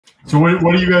So what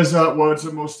do you guys? What's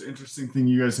the most interesting thing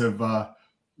you guys have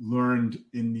learned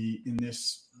in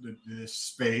this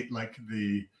space, like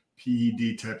the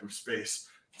PED type of space?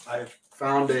 I've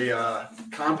found a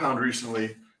compound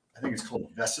recently. I think it's called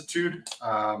Vesitude.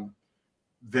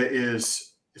 That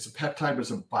is, it's a peptide, but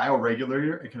it's a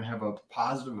bioregulator. It can have a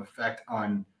positive effect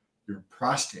on your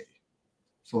prostate.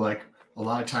 So, like a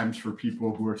lot of times for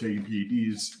people who are taking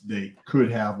PEDs, they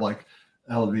could have like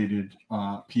elevated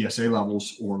PSA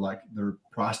levels, or like their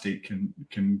prostate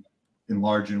can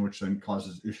enlarge, in which then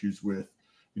causes issues with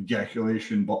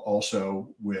ejaculation, but also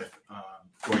with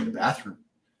going to the bathroom.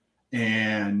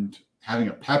 And having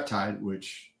a peptide,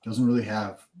 which doesn't really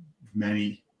have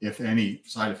many, if any,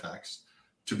 side effects,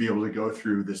 to be able to go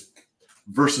through this,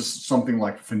 versus something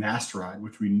like finasteride,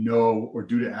 which we know, or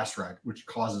dutasteride, which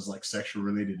causes like sexual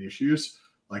related issues.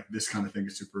 Like this kind of thing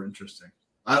is super interesting.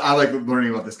 I like learning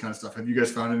about this kind of stuff. Have you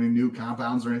guys found any new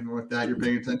compounds or anything like that you're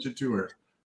paying attention to? Or